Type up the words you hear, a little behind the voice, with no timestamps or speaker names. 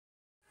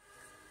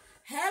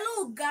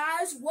Hello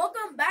guys,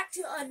 welcome back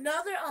to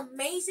another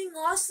amazing,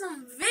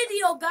 awesome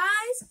video,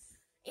 guys.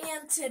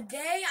 And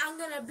today I'm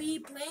gonna be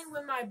playing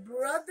with my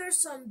brother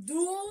some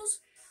duels.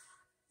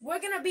 We're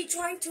gonna be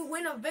trying to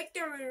win a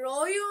victory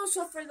royal.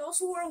 So for those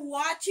who are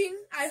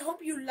watching, I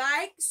hope you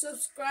like,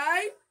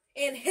 subscribe,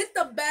 and hit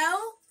the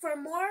bell for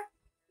more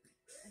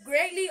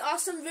greatly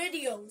awesome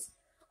videos.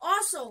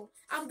 Also,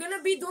 I'm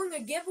gonna be doing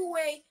a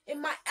giveaway in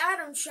my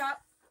Atom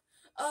shop.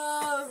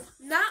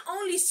 Not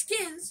only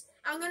skins,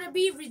 I'm gonna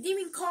be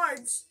redeeming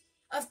cards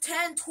of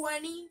 10,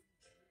 20,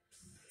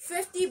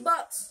 50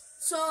 bucks.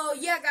 So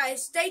yeah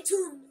guys, stay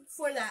tuned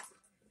for that.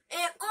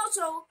 And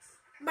also,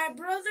 my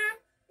brother,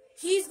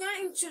 he's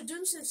gonna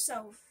introduce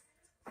himself.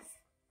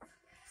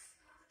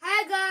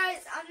 Hi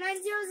guys, I'm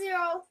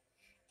 900,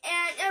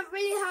 and it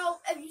really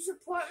helps if you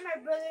support my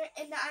brother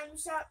in the item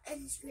shop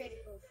and his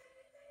creative mode.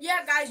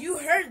 Yeah guys, you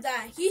heard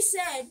that. He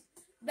said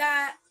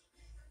that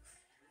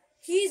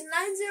he's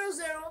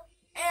 900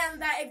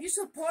 and that if you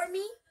support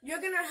me,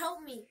 you're gonna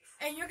help me.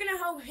 And you're gonna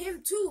help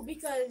him too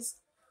because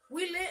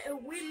we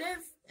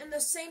live in the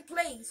same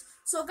place.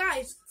 So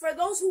guys, for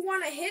those who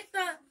wanna hit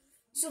the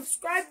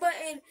subscribe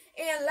button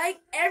and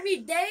like every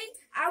day,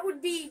 I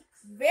would be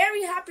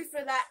very happy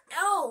for that.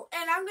 Oh,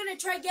 and I'm gonna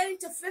try getting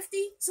to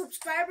 50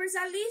 subscribers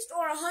at least,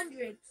 or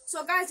 100.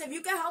 So guys, if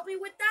you can help me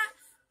with that,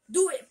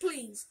 do it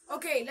please.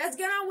 Okay, let's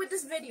get on with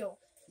this video.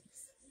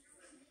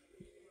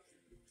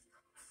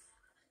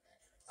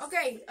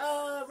 Okay,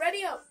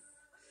 ready up.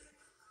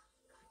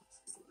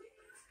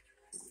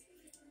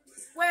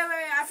 Wait,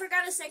 I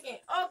forgot a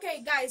second.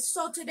 Okay, guys,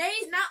 so today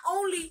is not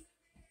only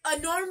a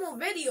normal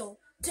video.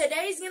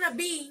 Today's gonna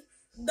be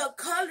the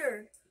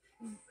color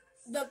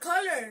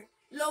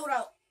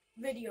loadout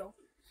video.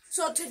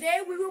 So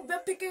today we will be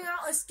picking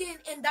out a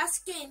skin, and that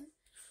skin.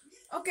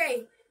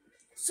 Okay,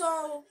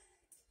 so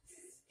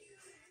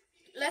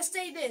let's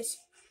say this.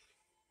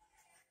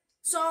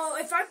 So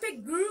if I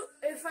pick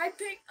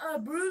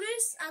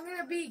Brutus, I'm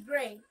gonna be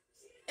gray.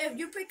 If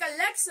you pick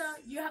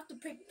Alexa, you have to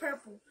pick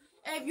purple.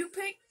 And if you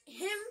pick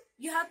him,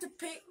 you have to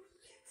pick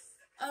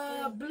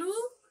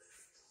blue.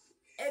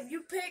 If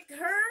you pick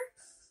her,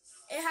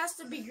 it has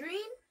to be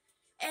green.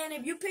 And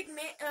if you pick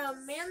man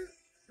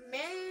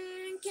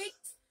cake,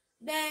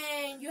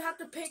 then you have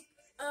to pick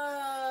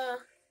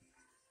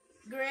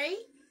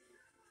gray.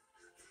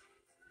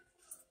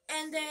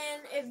 And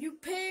then if you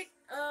pick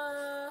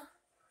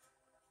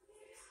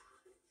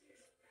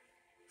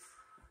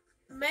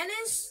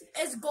Menace,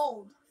 is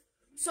gold.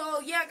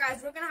 So yeah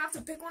guys, we're gonna have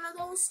to pick one of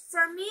those.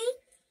 For me,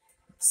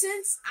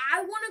 since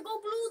I want to go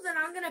blue, then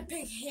I'm gonna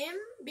pick him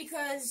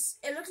because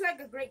it looks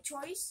like a great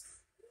choice.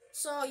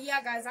 So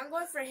yeah guys, I'm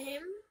going for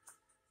him.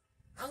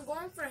 I'm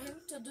going for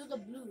him to do the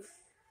blue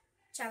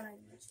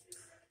challenge.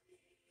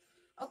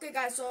 Okay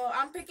guys, so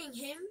I'm picking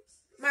him.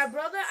 My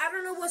brother, I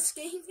don't know what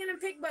skin he's gonna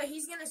pick, but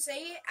he's gonna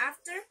say it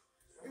after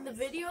in the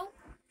video.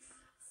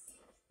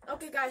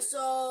 Okay guys,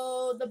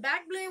 so the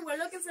back bling, we're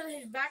looking for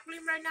his back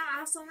bling right now. I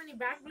have so many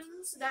back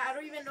blings that I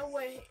don't even know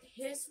where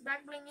his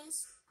back bling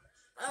is.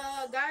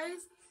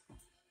 Guys,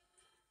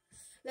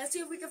 let's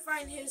see if we can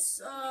find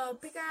his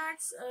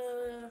pickaxe.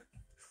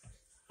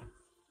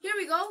 Here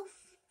we go.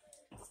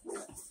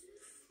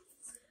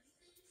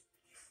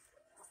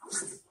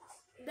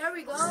 There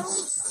we go.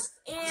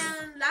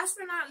 And last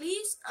but not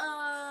least,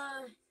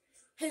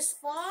 his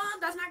fall,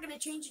 that's not gonna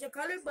change the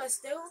color, but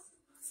still.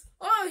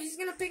 Oh, he's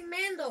gonna pick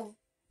Mando.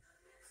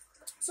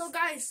 So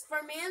guys,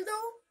 for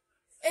Mando,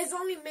 it's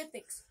only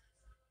mythics.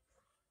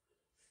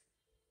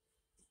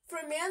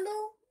 For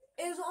Mando,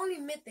 it's only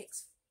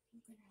mythics.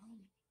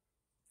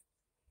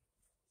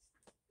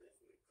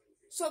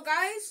 So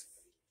guys,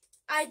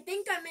 I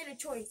think I made a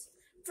choice.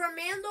 For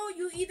Mando,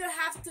 you either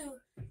have to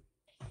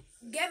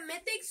get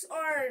mythics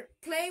or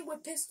play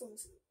with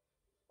pistols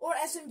or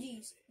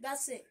SMGs.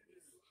 That's it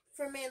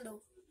for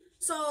Mando.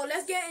 So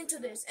let's get into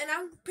this. And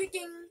I'm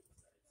picking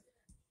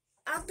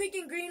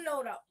green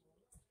loadout.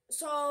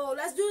 So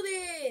let's do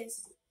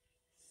this.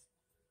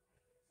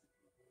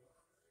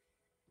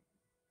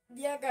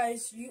 Yeah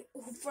guys,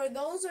 for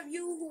those of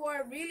you who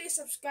are really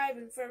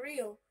subscribing for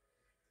real,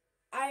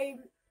 I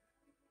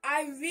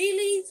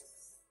really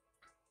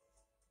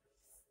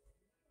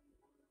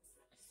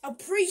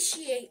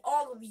appreciate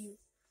all of you.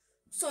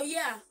 So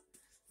yeah.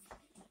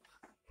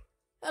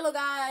 Hello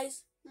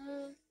guys.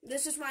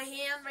 This is my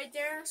hand right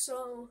there.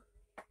 So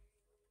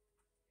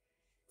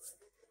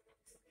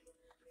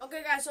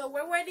okay guys, so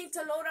we're waiting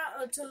to load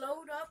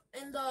up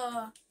in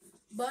the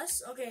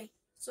bus. Okay,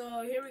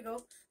 so here we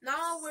go.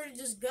 Now we're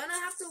just gonna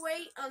have to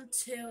wait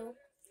until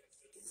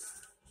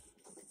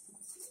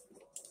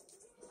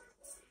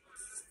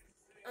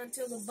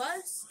the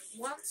bus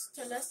wants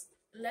to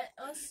let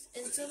us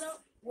into the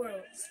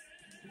world.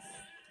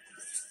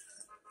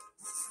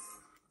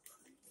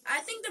 I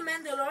think the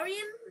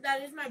Mandalorian,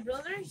 that is my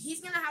brother, he's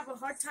gonna have a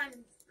hard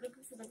time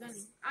looking for the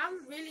gunny.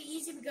 I'm really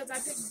easy because I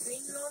picked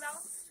green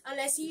loadout.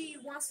 Unless he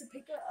wants to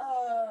pick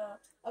a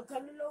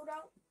color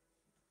loadout.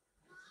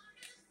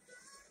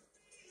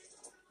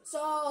 So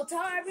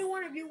tell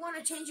everyone if you want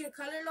to change your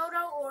color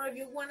loadout or if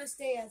you want to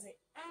stay as it.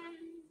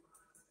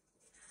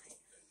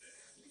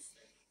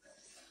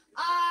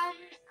 I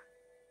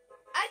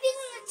think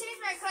I'm gonna change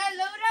my color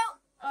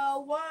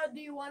loadout. What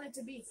do you want it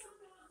to be?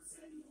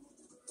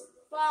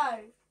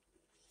 5,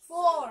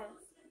 4,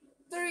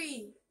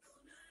 3,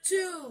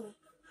 2,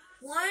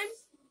 1.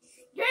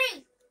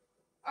 Green.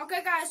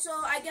 Okay, guys. So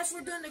I guess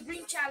we're doing the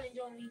green challenge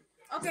only.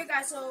 Okay,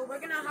 guys. So we're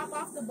gonna hop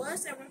off the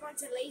bus and we're going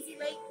to Lazy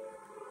Lake.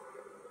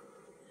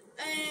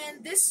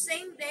 And this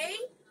same day,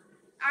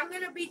 I'm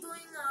gonna be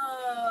doing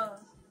a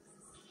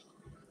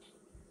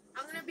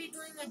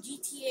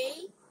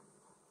GTA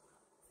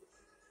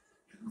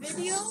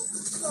video.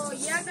 So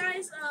yeah,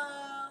 guys.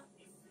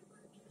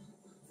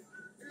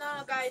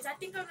 No, guys. I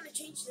think I'm gonna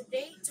change the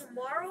date.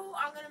 Tomorrow,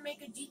 I'm gonna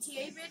make a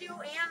GTA video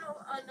and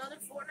another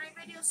Fortnite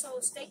video. So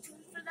stay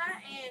tuned for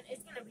that, and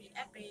it's gonna be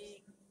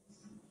epic,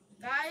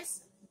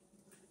 guys.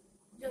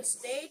 Just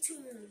stay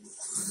tuned.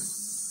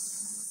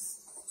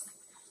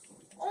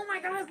 Oh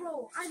my god,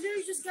 bro. I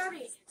literally just got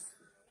it.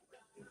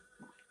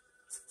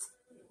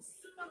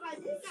 Oh my,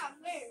 this is not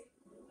fair.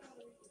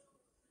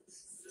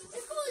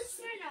 It's cool, it's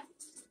fair now.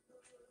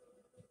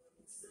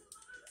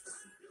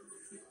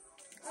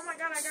 Oh my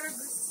god, I got a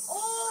green.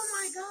 Oh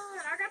my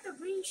god, I got the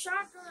green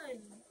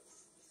shotgun.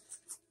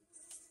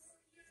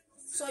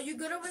 So you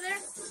good over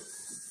there?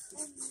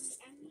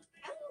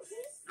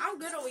 I'm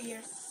good over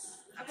here.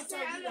 I can tell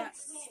you that.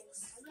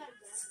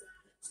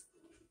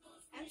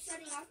 I'm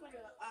starting off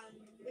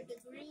with the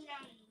green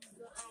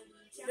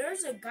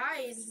There's a guy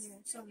in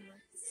here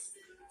somewhere.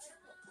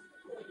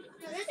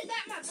 No, there's a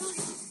guy in my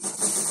building.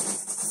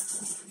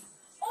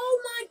 Oh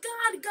my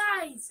god,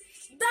 guys!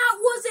 That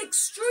was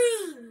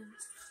extreme!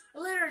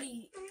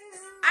 Literally.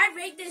 I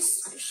rate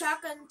this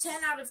shotgun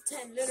 10 out of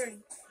 10,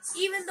 literally.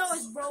 Even though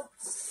it's broken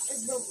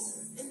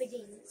in the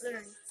game,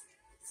 literally.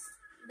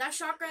 That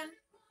shotgun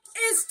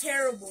is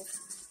terrible.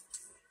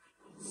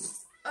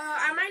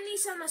 I might need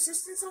some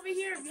assistance over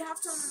here if you have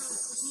some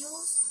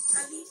heals,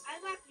 at least.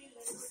 I got 3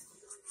 minutes.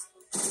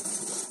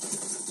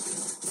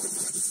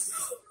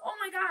 Oh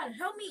my god,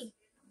 help me.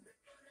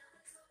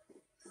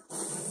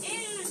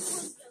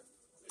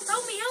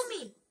 Help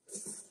me.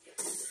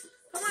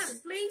 Come on,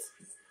 please.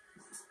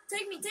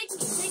 Take me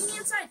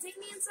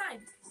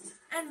inside.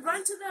 And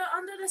run to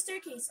under the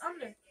staircase,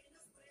 under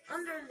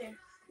in there.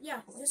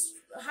 Yeah, just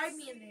hide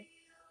me in there.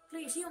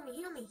 Please, heal me.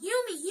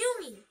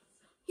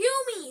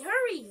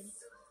 Hurry.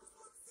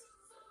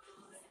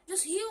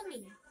 Just heal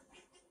me.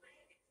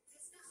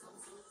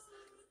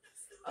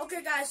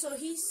 Okay, guys, so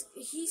he's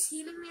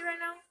healing me right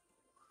now.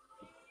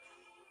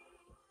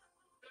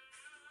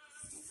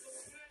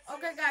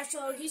 Okay, guys,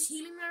 so he's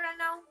healing me right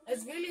now.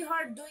 It's really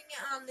hard doing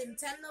it on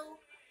Nintendo.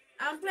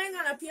 I'm playing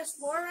on a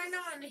PS4 right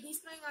now, and he's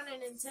playing on a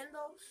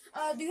Nintendo.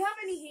 Do you have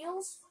any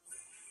heals?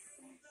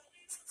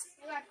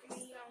 I got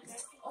 3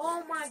 heals.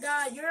 Oh my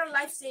god, you're a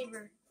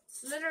lifesaver.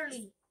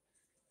 Literally.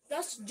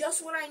 That's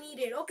just what I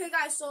needed. Okay,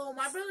 guys, so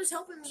my brother's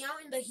helping me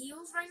out in the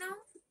heals right now.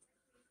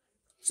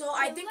 So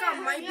I think I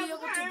might be able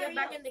to get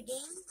back in the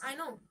game. I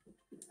know.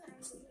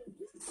 This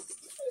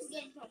is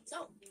getting pumped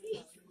up.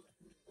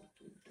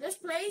 This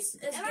place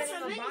is getting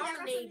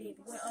abominated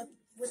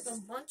with a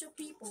bunch of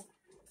people.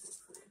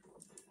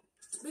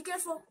 Be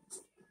careful.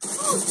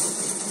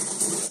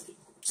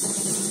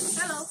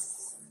 Hello.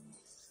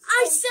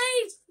 I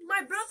saved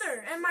my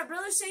brother, and my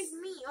brother saved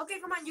me. Okay,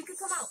 come on, you can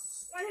come out.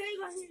 Right, here you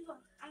go.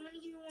 I'm gonna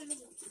give you 1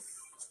 minute.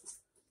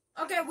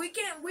 Okay, we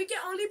can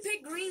only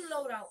pick green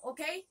loadout,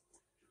 okay?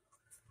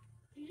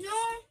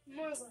 No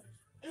more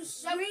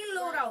guns. Green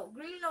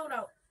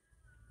loadout.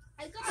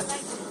 I got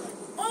like this.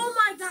 Oh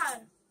my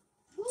god.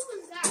 Who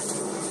was that?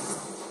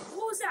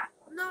 What was that?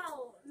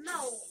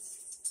 No.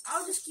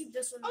 I'll just keep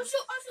this one. Oh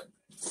shoot.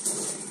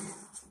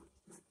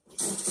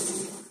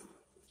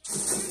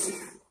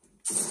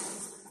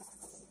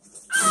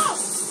 Oh!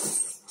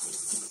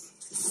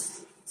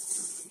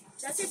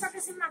 Let's see if I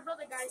can save my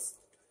brother, guys.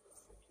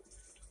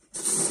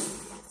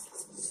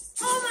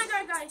 Oh my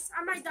god, guys.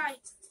 I might die.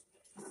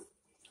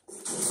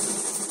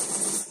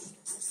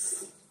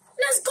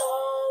 Let's go!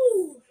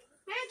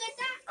 Can I get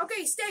that?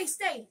 Okay, stay.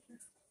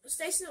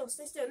 Stay still.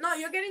 No,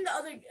 you're getting the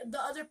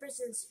other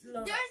person's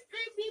loadout. There's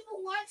 3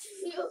 people watching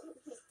you.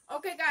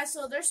 Okay, guys,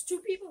 so there's 2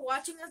 people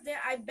watching us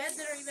there. I bet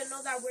they don't even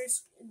know that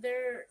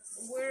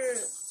we're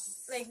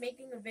like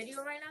making a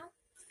video right now.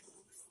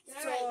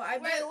 So I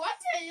bet. Wait,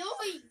 what are you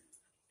doing?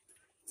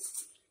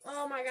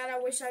 Oh my god, I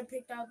wish I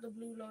picked out the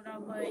blue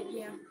loadout, but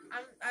yeah,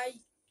 I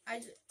guess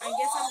I'm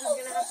just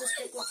gonna have to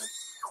stick with it.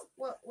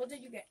 What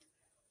did you get?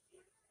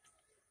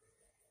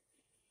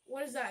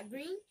 What is that?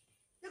 Green?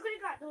 Look what I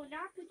got. No,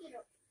 now pick it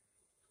up.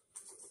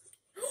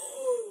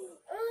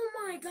 Oh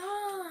my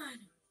god.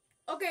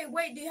 Okay,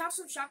 wait, do you have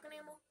some shotgun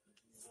ammo?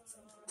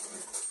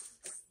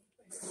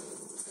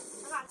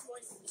 I got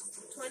 20.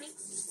 20?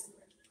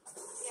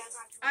 Yeah, I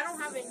got 20. I don't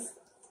have any.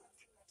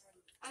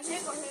 Here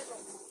you go.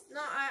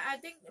 No, I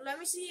think, let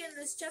me see in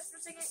this chest for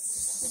a second to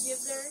see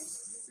if there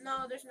is.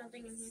 No, there's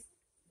nothing in here.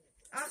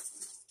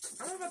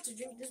 I'm about to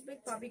drink this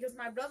big pot because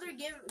my brother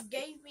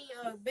gave me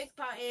a big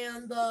pot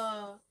and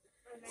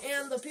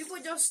the people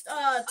just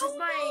took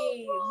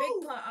my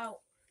big pot out.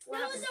 What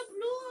That happened? was a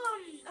blue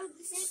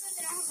the same one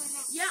that I have right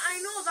now. Yeah,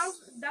 I know.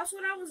 That's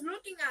what I was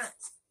looking at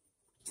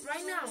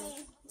right now.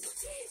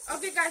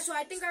 Okay, guys. So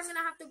I think I'm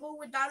gonna have to go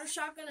without a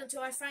shotgun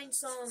until I find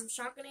some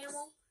shotgun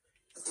ammo.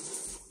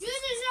 You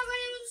the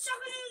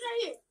shotgun ammo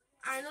right here.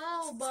 I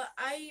know, but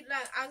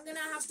I'm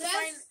gonna have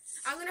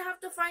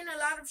to find a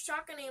lot of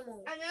shotgun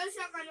ammo. Another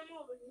shotgun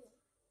ammo over here.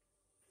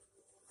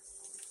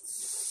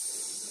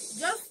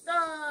 Just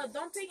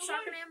don't take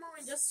shotgun ammo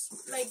and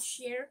just like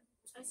share.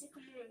 I said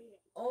come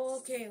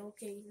over here.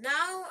 Okay.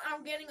 Now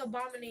I'm getting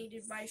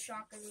abominated by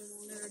shotgun ammo,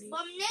 literally.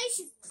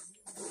 Abomination.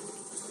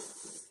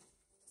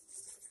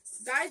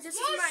 Guys, this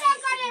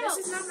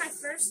is not my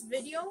first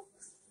video.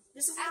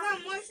 This is I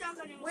got more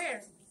shotgun ammo.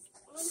 Where?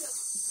 Over here.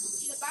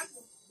 In the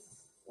bathroom.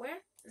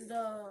 Where? In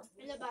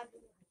the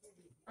bathroom.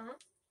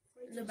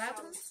 In the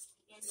bathroom?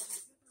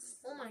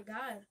 Oh my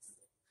god.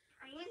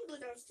 I'm going to go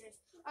downstairs.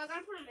 I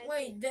gotta put a med.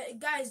 Wait,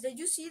 guys, did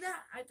you see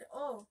that?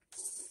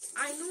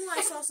 I knew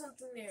I saw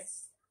something there.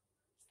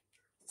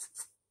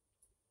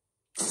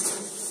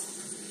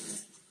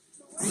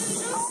 What are you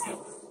doing?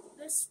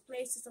 This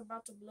place is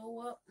about to blow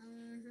up.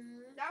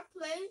 That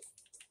place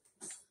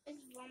is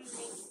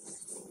abomination.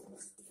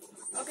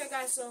 Okay,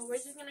 guys, so we're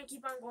just gonna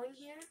keep on going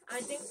here.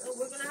 I think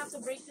we're gonna have to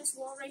break this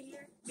wall right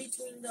here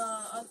between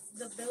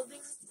the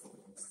building.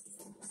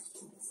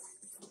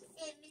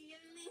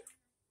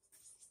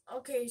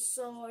 Okay,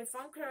 so if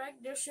I'm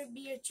correct, there should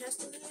be a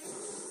chest in here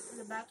in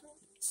the bathroom.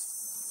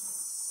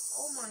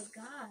 Oh my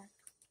god!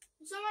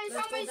 Somebody!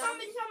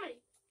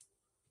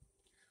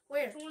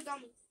 Where? Someone got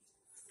me.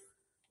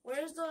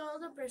 Where's the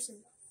other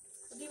person?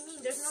 What do you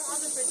mean? There's no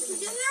other person.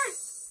 He's in there.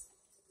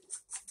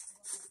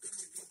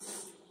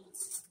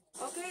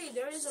 Okay,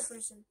 there is a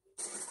person.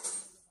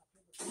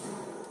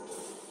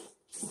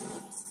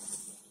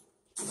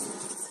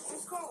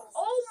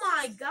 Oh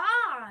my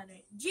god!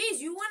 Jeez,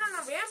 you went on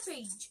a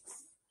rampage.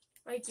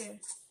 Right there.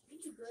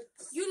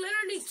 You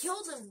literally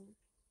killed him.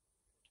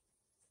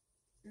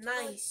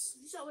 Nice.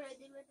 You saw what I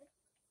did right there?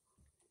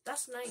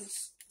 That's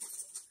nice.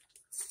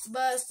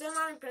 But still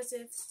not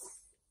impressive.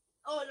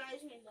 Oh, no, I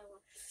just made that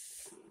one.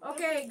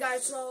 Okay,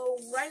 guys, so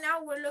right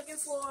now we're looking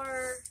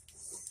for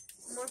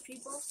more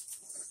people.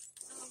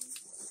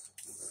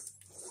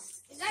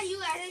 Is that you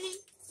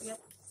editing? Yep.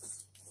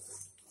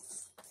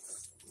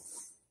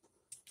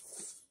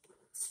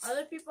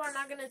 Other people are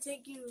not gonna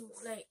take you,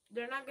 like,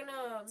 they're not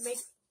gonna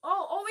make...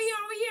 Oh, over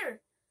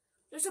here!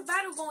 There's a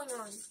battle going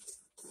on.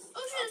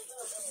 Oh, shit.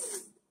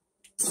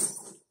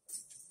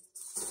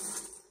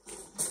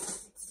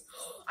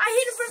 I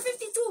hit him for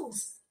 52.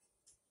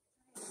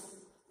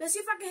 Let's see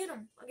if I can hit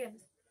him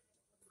again.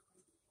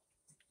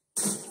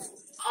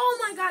 Oh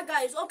my god,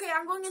 guys. Okay,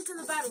 I'm going into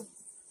the battle.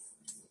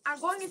 I'm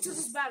going into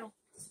this battle.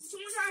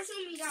 Someone's trying to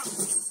shoot me down.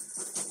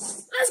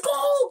 Let's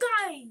go,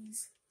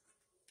 guys.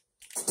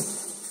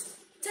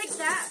 Take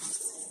that.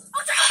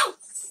 Oh, no!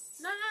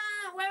 No.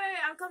 Wait.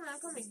 I'm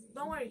coming.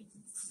 Don't worry.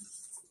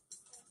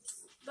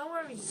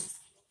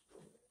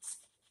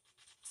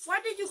 Why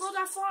did you go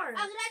that far?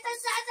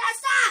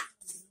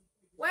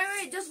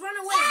 Wait. Just run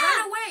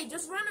away.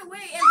 Just run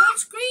away. And don't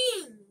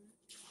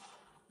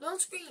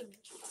scream.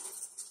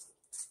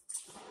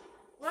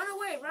 Run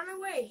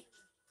away.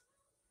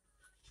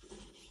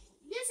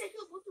 Yes, I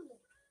killed both of them.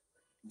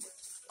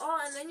 Oh,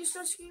 and then you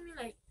start screaming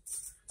like,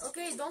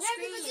 okay, don't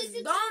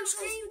scream. Don't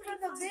scream for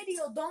the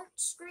video. Don't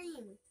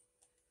scream.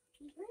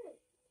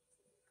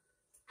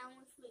 I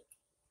want to switch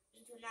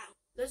until now.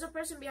 There's a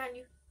person behind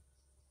you.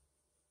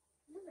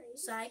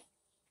 Side.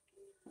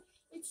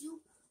 It's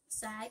you.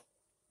 Side.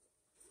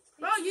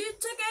 Bro, you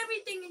took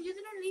everything and you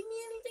didn't leave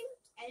me anything?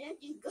 I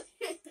let you go.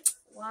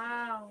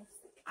 Wow.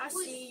 I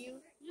see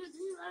you.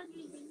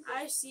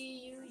 I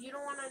see you. You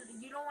don't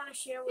wanna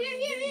share with me.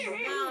 Here.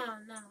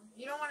 No.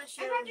 You don't wanna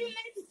share with me.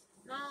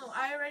 No,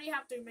 I already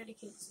have 3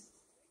 medikits.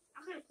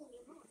 I'm gonna pull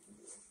them out.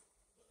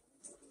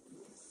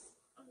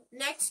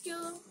 Next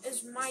kill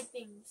is my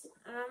things,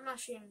 and I'm not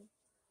sharing.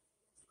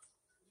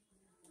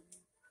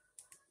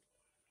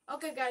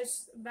 Okay,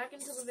 guys, back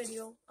into the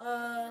video.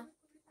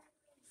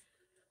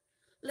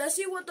 Let's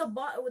see what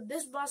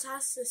this boss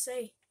has to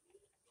say.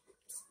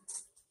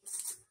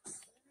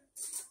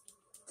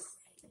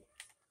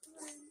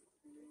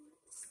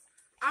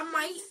 I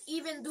might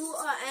even do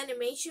an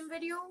animation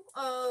video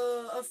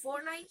of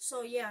Fortnite,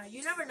 so yeah,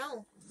 you never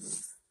know.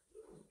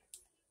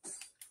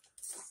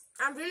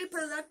 I'm really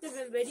productive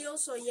in videos,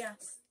 so yeah.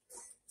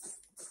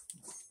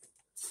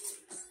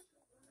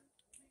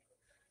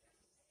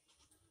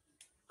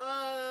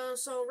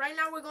 So right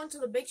now we're going to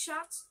the Big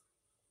Shots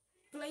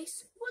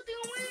place. What do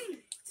you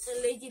mean?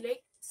 In Lazy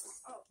Lake.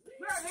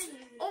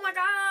 Oh my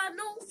god,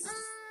 no.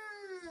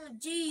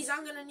 Jeez,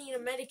 I'm gonna need a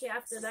medikit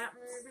after that.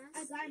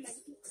 I got a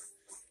medikit.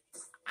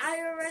 I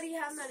already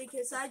have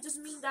medikits, so I just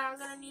mean that I'm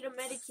gonna need a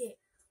medikit.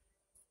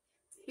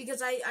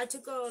 Because I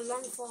took a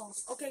long fall.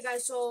 Okay,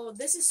 guys, so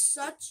this is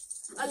such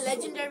a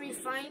legendary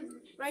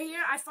find right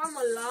here. I found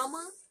a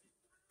llama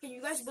Can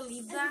you guys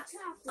believe that?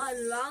 A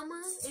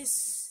llama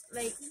is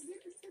like,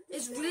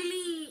 it's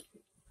really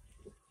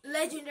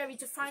legendary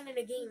to find in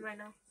a game right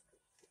now.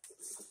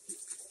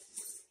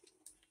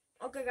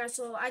 Okay guys,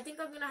 so I think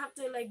I'm gonna have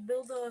to like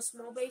build a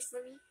small base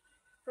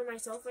for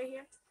myself right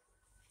here.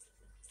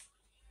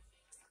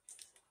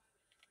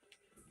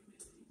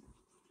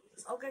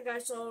 Okay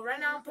guys, so right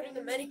now I'm putting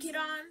the medikit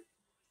on.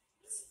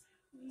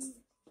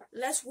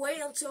 Let's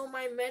wait until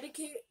my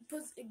medikit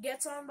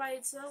gets on by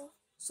itself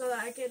so that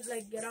I can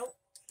like get out.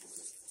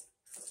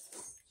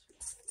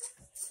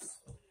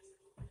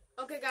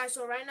 Okay guys,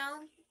 so right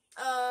now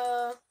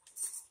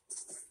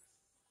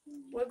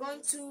we're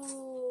going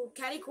to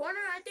Catty Corner,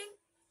 I think.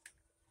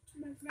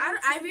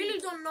 I really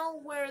don't know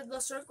where the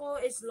circle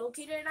is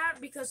located at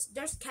because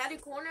there's Catty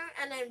Corner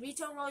and then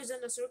Retail Row is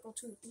in the circle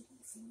too.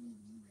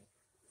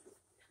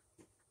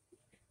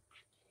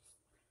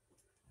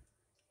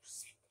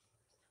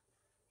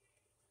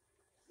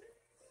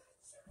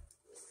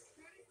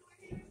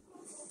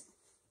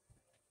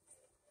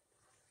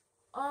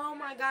 Oh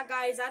my god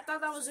guys, I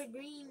thought that was a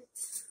green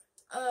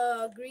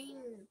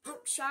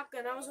pump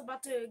shotgun. I was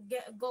about to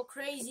go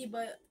crazy,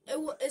 but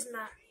it's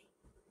not.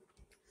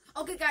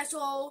 Okay guys,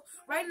 so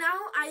right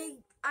now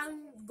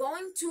I'm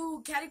going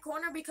to Catty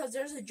Corner because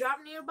there's a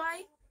drop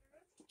nearby.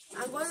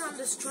 I'm going on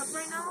this truck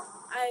right now.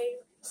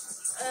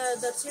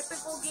 The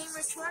typical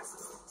gamer truck,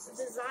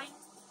 designed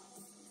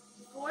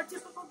for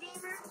typical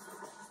gamer.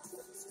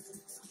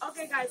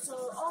 Okay guys,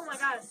 so oh my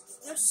god,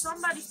 there's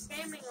somebody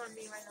spamming on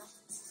me right now.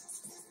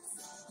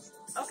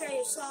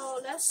 Okay, so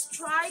let's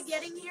try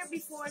getting here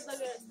before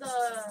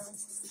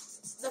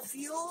the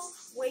fuel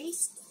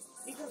waste,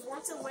 because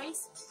once it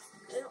wastes,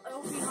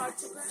 it'll be hard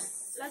to burn.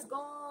 Let's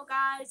go,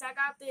 guys. I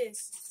got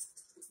this.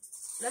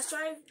 Let's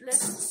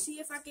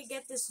see if I can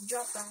get this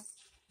drop down.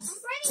 I'm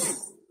fighting it.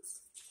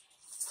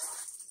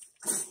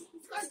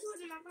 Let's go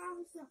to my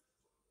father's.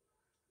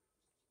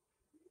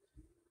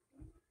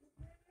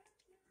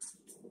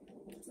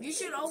 You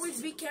should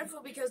always be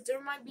careful because there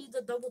might be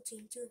the double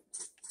team too.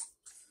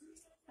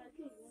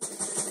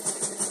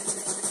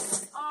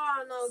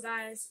 Oh no,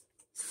 guys.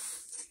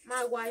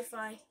 My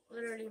Wi-Fi,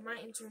 literally my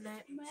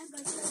internet.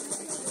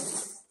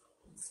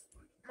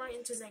 My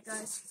internet,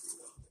 guys.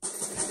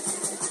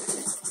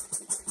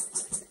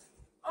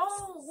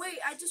 Oh wait,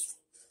 I just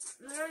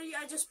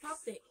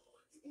popped it.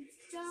 It's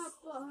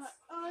chopper.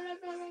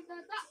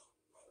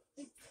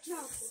 It's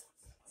chopper.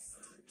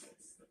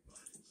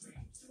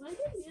 Why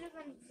did you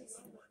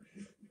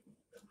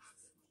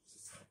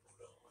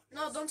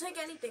No, don't take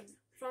anything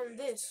from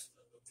this.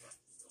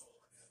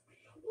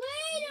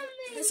 Wait a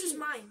minute. This is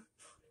mine.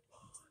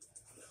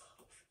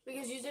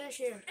 Because you didn't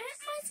share. Am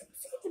I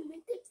supposed to get the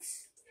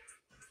mythics?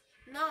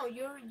 No,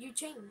 you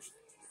changed.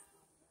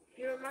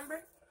 You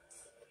remember?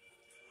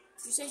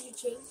 You said you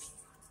changed.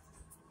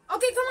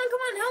 Okay, come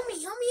on, help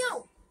me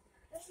out.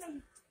 That's not.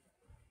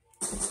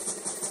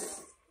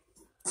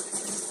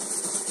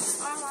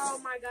 Oh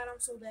my god, I'm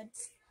so dead.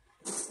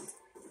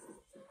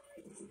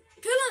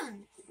 Kill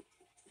him!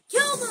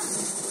 Kill them!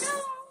 No!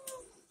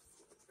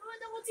 No,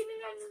 double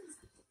teaming on me.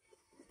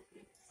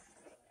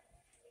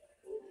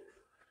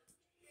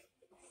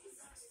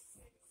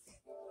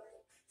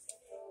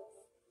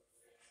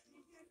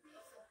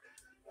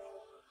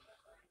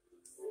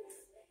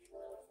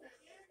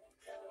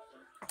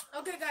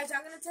 Okay guys,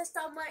 I'm gonna test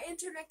out my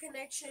internet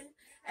connection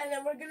and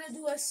then we're gonna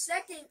do a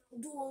second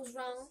duels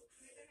round.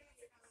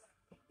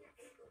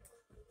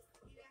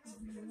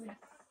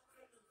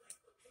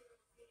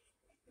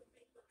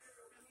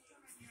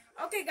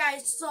 Okay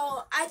guys,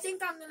 so I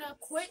think I'm gonna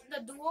quit the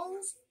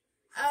duels.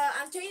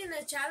 I'm taking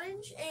a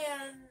challenge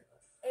and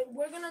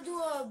we're gonna do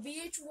a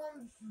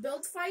VH1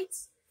 build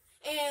fights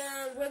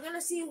and we're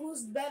gonna see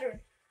who's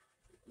better,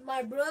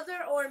 my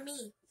brother or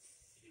me.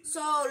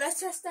 So let's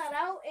test that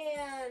out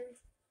and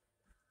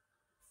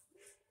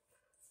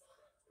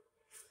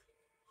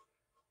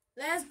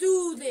let's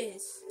do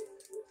this.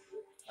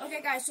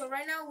 Okay guys, so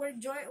right now we're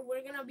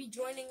gonna be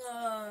joining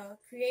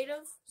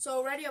creative.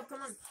 So ready up,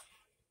 come on.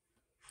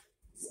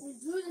 Let's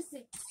do this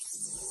thing.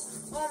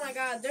 Oh my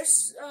god,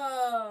 there's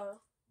I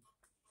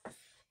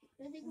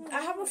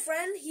have a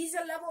friend, he's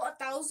a level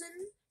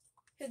 1000.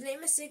 His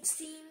name is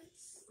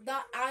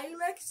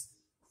 16.ilex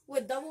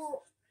with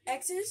double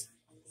X's.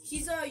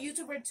 He's a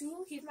YouTuber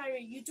too. He's my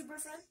YouTuber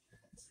friend.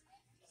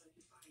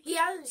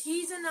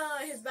 He's in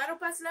his battle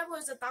pass level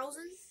is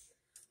 1000.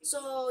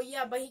 So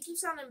yeah, but he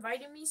keeps on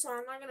inviting me, so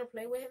I'm not gonna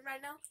play with him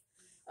right now.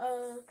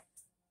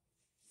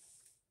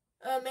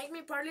 Make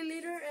me party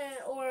leader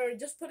or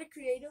just put it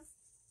creative.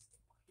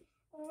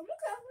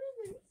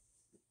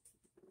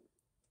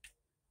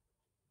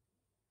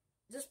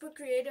 Just put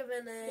creative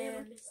and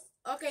then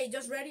okay,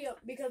 just ready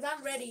up because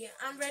I'm ready.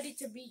 I'm ready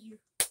to beat you.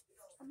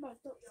 I'm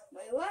about to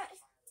wait, what?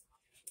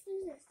 What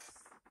is this?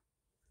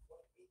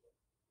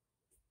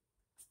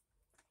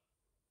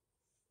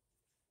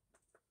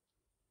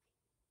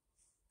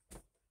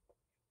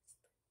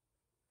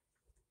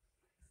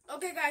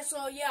 Okay guys,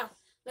 so yeah,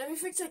 let me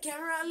fix the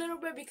camera a little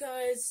bit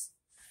because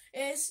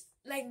it's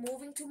like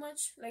moving too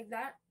much like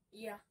that.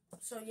 Yeah.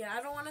 So yeah,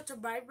 I don't want it to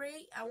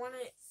vibrate. I want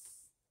it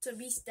to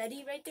be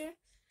steady right there.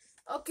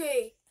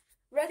 Okay.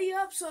 Ready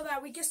up so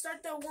that we can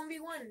start the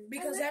 1v1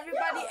 because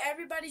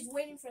everybody's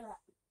waiting for that.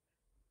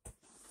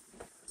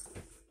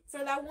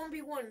 For that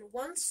 1v1.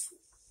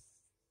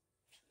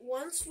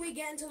 Once we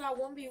get into that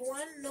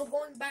 1v1, no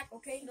going back,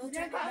 okay? No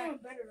turning back.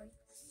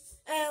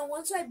 And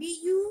once I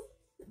beat you,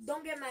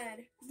 don't get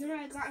mad. Then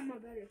I got my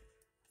better.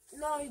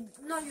 No, you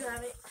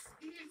haven't.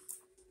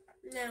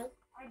 No.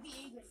 I beat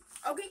Egan.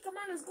 Okay, come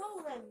on, let's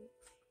go then.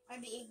 I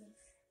beat Egan.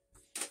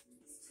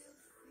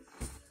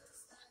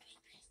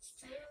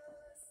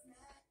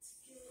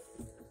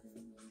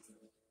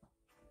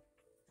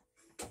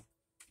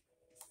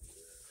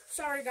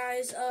 Sorry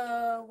guys,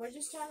 we're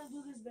just trying to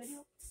do this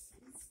video.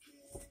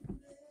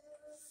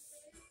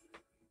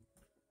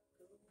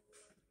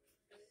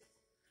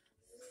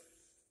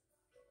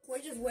 We're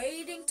just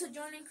waiting to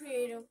join in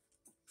creative.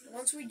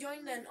 Once we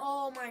join, then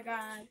oh my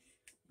god,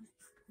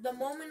 the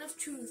moment of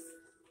truth.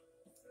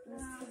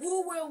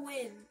 Who will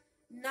win?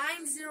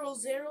 900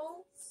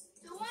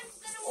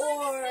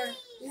 or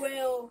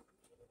will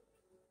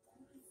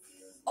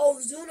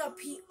Ozuna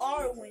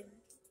PR win?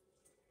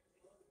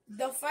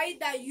 The fight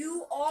that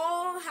you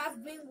all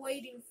have been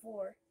waiting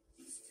for.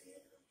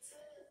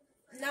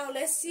 Now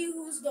let's see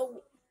who's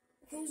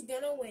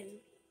gonna win.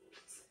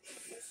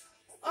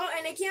 Oh,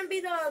 and it can't be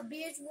the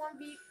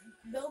BH1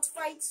 build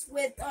fights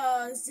with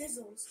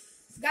Sizzles.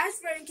 Guys,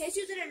 in case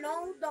you didn't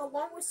know, the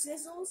one with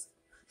Sizzles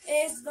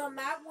is the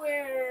map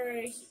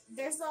where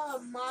there's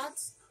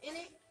mods in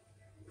it.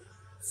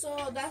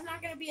 So that's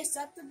not gonna be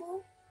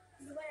acceptable.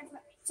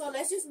 So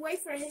let's just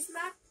wait for his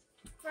map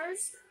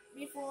first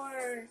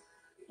before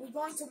we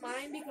go into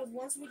mine, because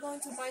once we go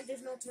into mine,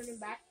 there's no turning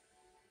back.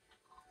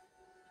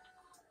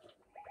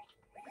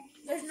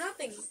 There's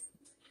nothing.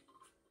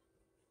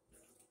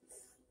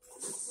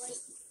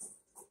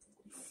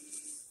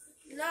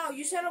 No,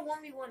 you said a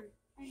 1v1.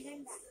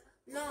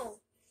 No.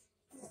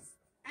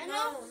 I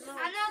know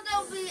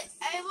they'll be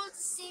able to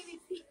see me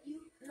beat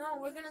you. No,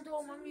 we're gonna do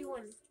a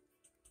 1v1.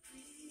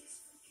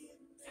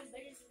 I'm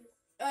better than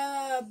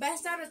you.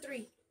 Best out of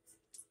 3.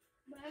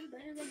 But I'm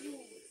better than you.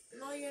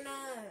 No, you're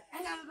not.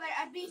 I got better.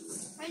 I beat.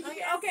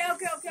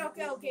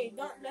 Okay.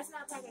 Let's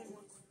not talk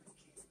anymore.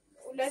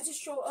 Let's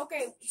just show.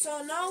 Okay,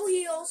 so no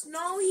heals.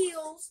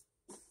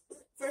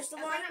 First of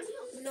all,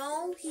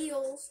 no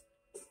heals.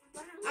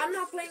 I'm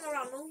not playing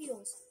around. No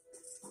heals.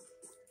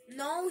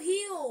 No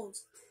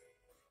heals.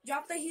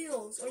 Drop the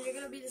heals, or you're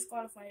gonna be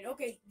disqualified.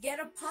 Okay, get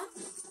a pump.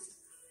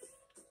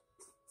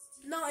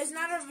 No, it's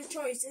not of a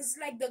choice. It's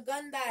like the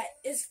gun that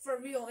is for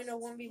real in a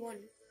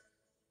 1v1.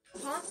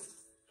 Pump.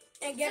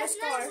 And get a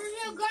scar.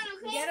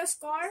 Get a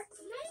scar.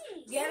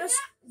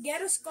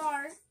 Get a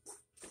scar.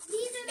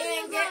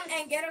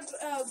 And get a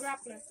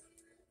grappler.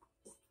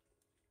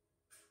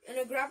 And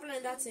a grappler,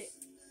 and that's it.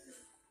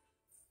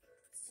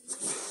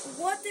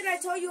 What did I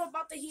tell you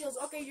about the heals?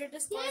 Okay, you're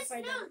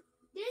disqualified.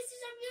 This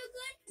is a real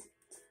good.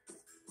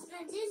 No,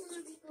 this is a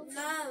real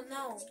good.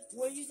 No,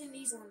 we're using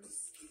these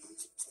ones.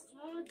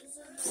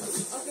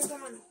 Okay,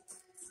 come on.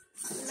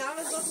 Now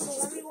let's go to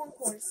the 1v1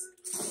 course.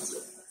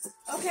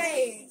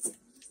 Okay.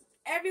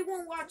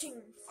 Everyone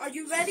watching, are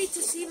you ready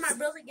to see my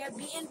brother get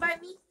beaten by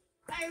me?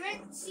 I'm ready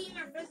to see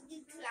my brother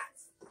get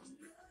collapsed.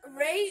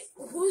 Ray,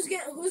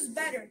 who's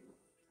better?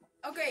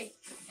 Okay,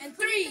 and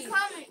 3,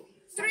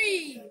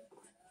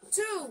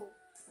 2,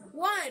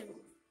 1,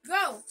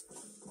 go.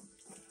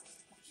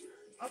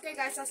 Okay,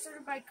 guys, I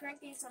started by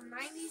cranking some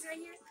 90s right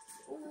here.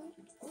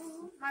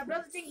 Ooh. My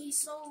brother thinks he's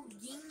so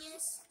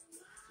genius.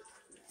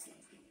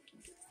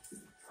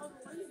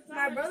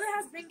 My brother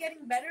has been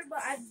getting better,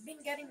 but I've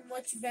been getting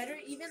much better,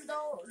 even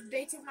though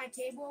they took my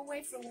cable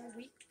away for 1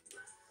 week.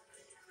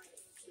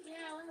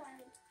 Yeah,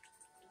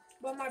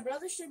 but my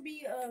brother should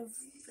be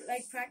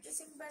like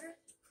practicing better.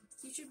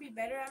 He should be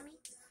better at me.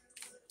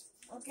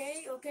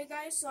 Okay,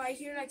 guys. So I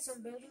hear like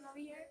some building over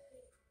here.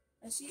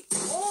 I see.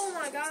 Oh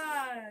my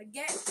god!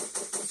 You're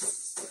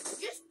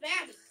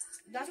spamming.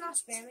 That's not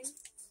spamming.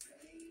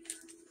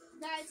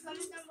 Guys,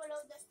 comment down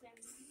below that's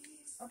spamming.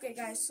 Okay,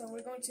 guys, so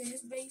we're going to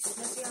his base.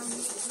 Let's see how he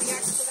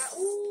reacts to that.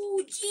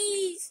 Ooh,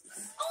 jeez.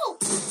 Oh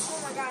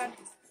my god.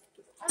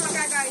 Oh my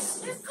god,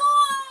 guys. Let's go.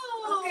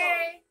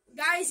 Okay,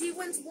 guys, he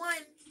wins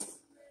 1.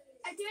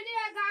 I told you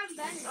I got him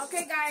better.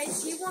 Okay,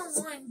 guys, he won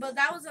 1, but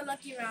that was a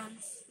lucky round.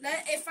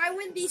 If I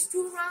win these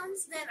 2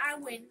 rounds, then I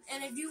win.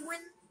 And if you win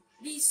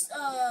these,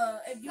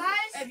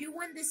 if you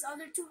win this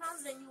other 2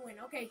 rounds, then you win.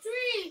 Okay.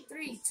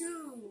 3,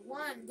 2,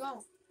 1,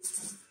 go.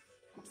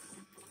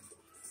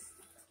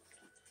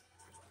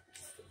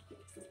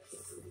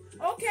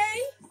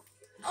 Okay.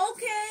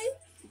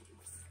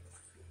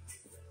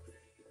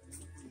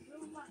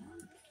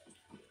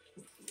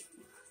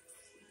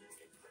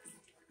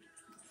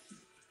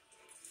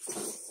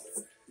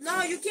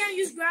 No, you can't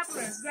use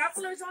grapplers.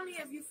 Grapplers only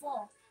if you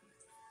fall.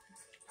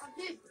 I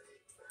did.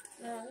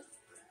 No,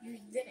 you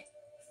didn't.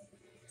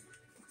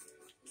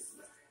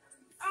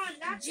 Oh,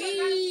 that's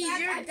Jeez,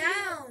 you're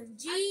down.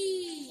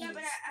 Jeez. Yeah,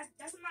 but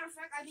that's a matter of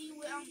fact, I beat you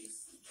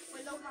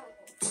with low power.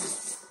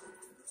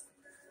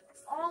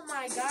 Oh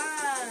my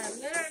god.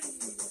 Literally.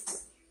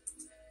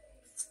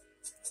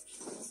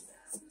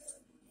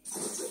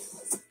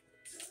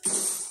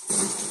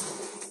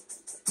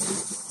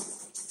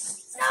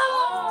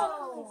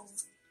 No!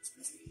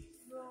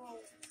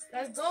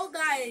 Let's go,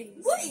 guys.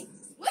 Wait,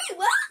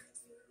 what?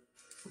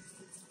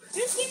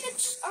 Just get the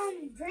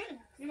drink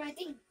in my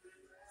thing.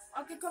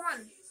 Okay, come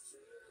on.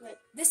 Wait.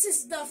 This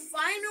is the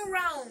final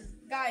round,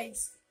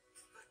 guys.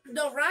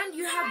 The round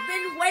you have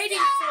been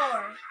waiting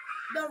for.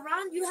 The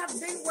round you have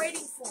been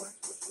waiting for.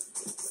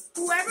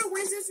 Whoever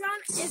wins this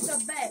round is the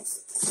best.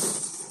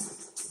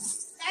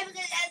 I'm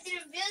because I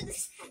didn't build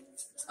this.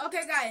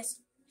 Okay, guys.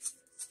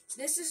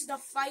 This is the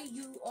fight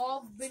you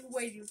all been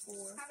waiting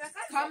for.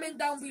 Comment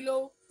down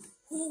below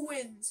who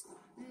wins.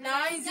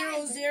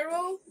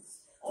 900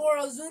 or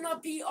Ozuna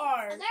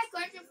PR. I got a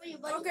question for you,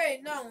 buddy. Okay,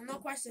 no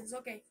questions.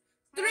 Okay.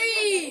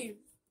 3,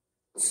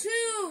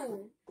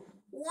 2,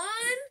 1,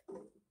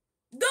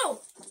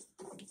 go!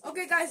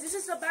 Okay, guys, this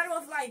is the battle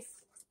of life.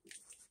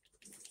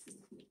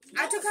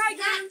 I took high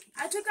ground.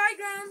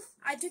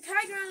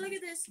 Look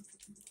at this.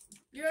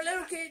 You're a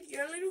little kid.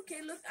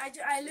 Look,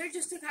 I literally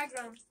just took high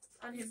ground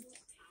on him.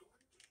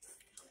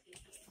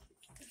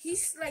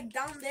 He's like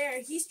down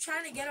there. He's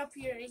trying to get up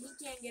here and he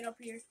can't get up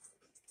here.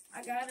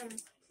 I got him.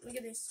 Look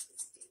at this.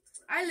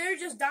 I literally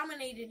just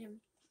dominated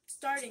him.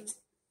 Starting.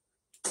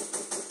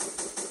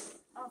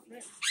 Oh,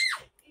 man.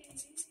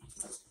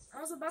 I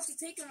was about to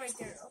take him right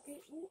there.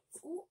 Okay.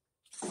 Ooh.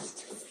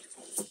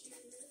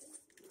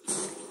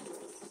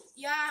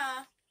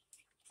 Yeah.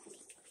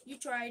 You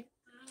tried.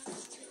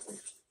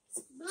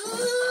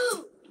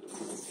 Boo!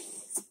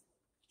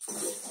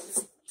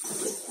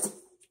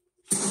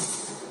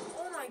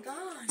 Oh my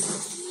god.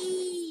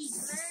 Jeez,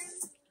 man.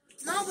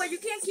 No, but you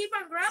can't keep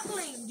on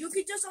grappling. You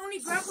could just only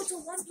grapple to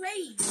one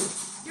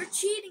place. You're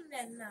cheating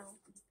then now.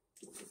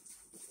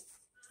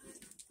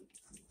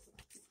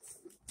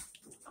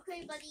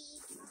 Okay, buddy.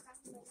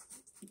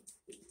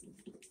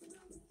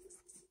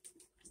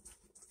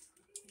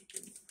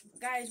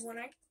 Guys, when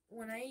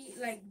I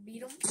like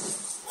beat him.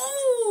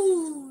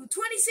 Oh,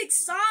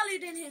 26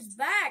 solid in his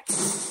back.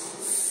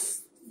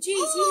 Jeez, he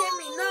hit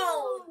me.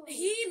 No,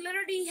 he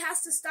literally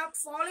has to stop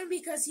falling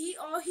because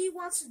all he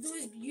wants to do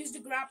is use the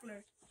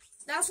grappler.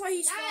 That's why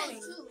he's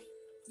falling.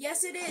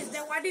 Yes, it is.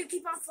 Then why do you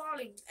keep on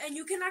falling? And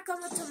you cannot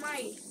come up to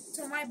my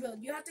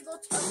build. You have to go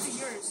up to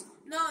yours.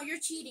 No, you're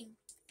cheating.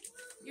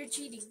 You're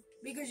cheating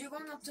because you're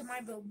going up to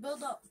my build.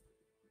 Build up.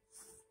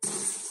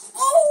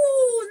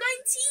 Oh,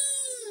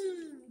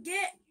 19.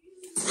 Get.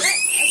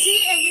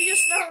 See, and you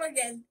just fell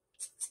again.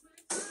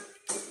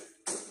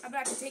 I bet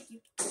I can take you.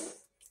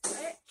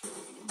 Right.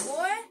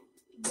 Boy.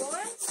 Look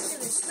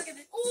at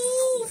this.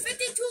 Ooh,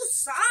 52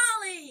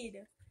 solid.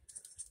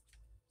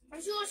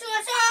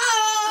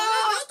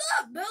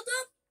 Build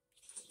up.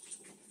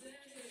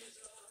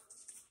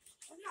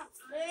 That's not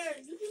fair.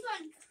 You keep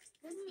on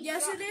giving me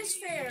Yes, drops. it is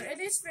fair. It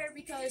is fair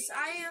because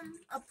I am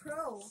a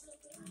pro.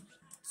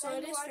 So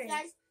it is fair.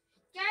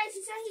 Guys,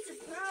 he said he's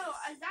a pro.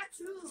 Is that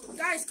true?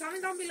 Guys,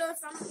 comment down below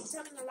if I'm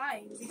telling a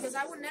lie because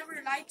I would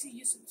never lie to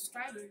you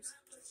subscribers.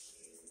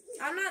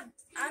 I'm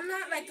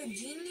not like a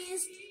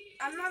genius.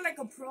 I'm not like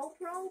a pro,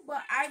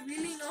 but I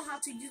really know how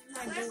to use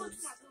my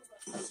builds.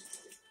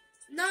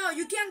 No,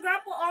 you can't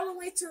grapple all the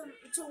way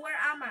to where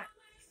I'm at.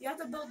 You have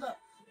to build up.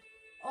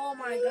 Oh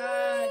my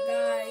god,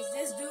 guys.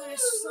 This dude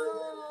is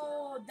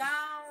so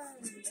down.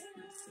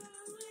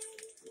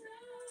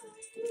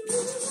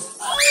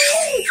 Oh,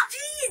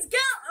 jeez.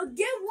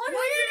 Get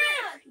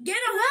 100. Get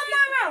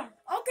 100.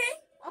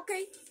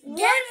 Okay.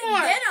 Get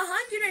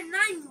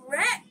 109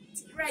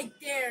 wrecked right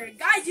there.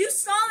 Guys, you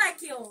saw that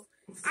kill.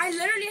 I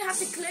literally have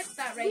to clip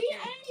that right there.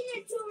 We ended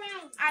in 2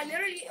 rounds.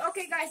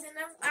 Okay, guys, and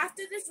then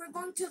after this, I'm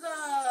going to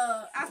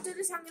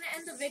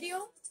end the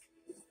video.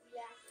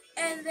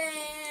 Yeah. And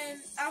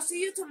then I'll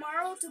see you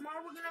tomorrow.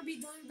 Tomorrow we're going to be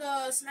doing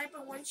the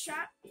sniper one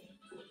shot.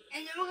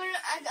 And then we're gonna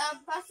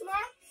pass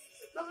tomorrow.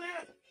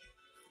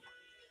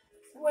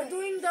 We're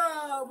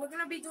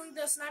going to be doing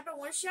the sniper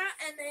one shot.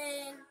 And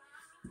then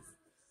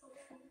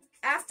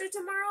after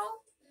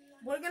tomorrow,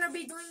 we're going to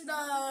be doing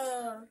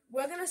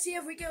we're going to see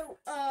if we can,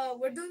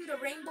 we're doing the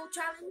rainbow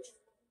challenge.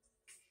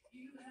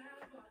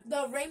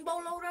 The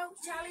rainbow loadout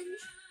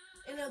challenge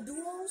in a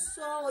duo.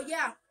 So,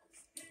 yeah.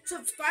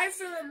 Subscribe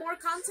for more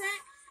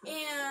content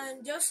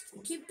and just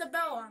keep the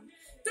bell on.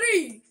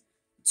 3,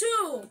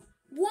 2,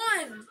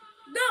 1,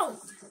 go!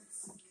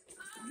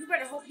 You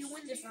better hope you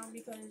win this round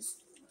because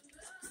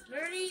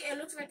literally it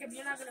looks like if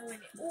you're not going to win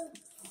it.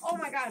 Oh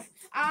my god.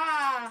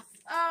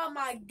 Oh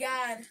my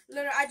god.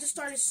 Literally, I just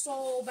started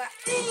so bad.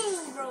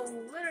 Bro,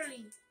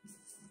 literally.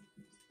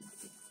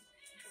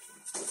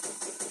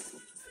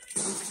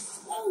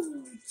 Oh,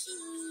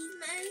 jeez,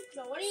 man.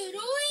 So what are you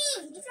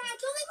doing? You trying to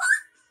kill me,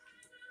 what?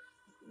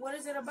 What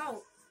is it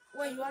about?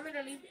 Wait, you want me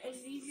to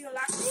leave you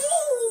alive?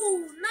 Ooh,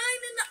 9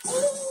 in the...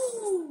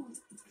 Ooh!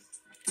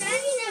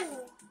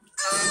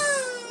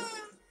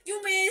 You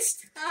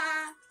missed.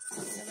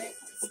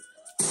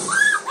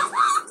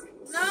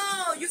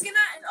 No, you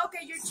cannot...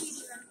 Okay, you're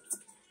cheating then.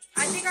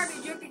 I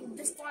think you can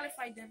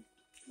disqualify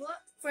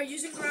We're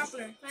using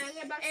grappler. When I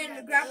get back to my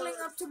And grappling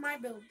build, up to my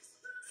build.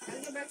 when I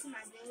get back to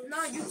my build.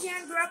 No, you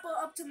can't grapple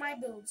up to my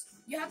builds.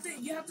 You have to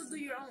do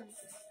your own.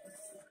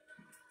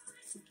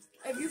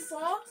 If you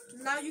fall,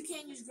 now you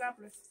can't use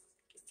grappler.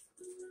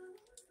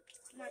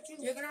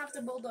 You're gonna have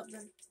to build up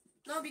then.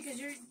 No, because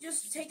you're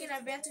just taking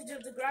advantage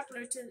of the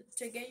grappler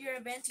to get your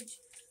advantage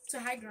to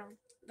high ground.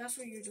 That's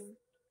what you're doing.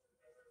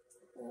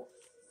 Oh.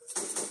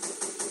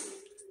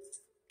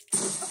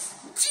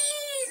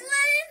 Jeez,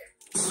 man!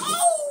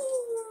 Oh!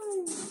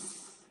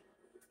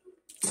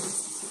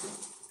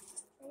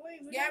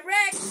 Get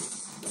wrecked!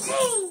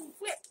 Boom!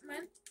 Flip,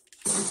 man.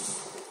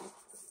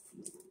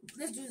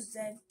 This dude's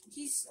dead.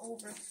 He's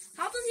over.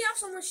 How does he have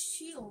so much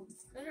shield?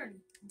 Literally.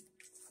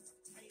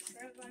 Are you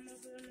sure I'm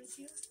over on the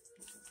shield?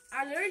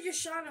 I literally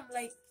just shot him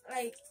like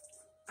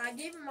I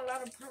gave him a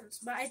lot of pumps,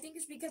 but I think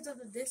it's because of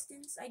the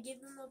distance I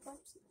gave him the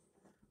pumps.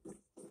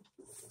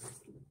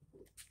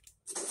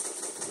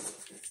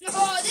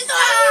 No, this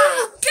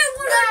Get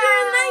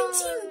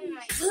 119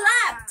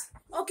 clapped.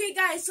 Okay,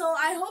 guys, so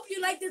I hope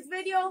you like this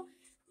video,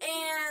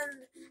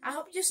 and I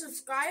hope you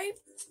subscribe.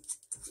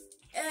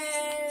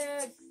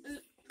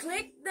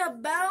 Click the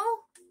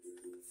bell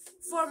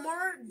for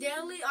more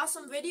daily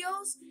awesome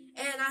videos,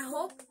 and I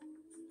hope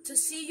to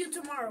see you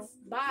tomorrow.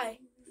 Bye.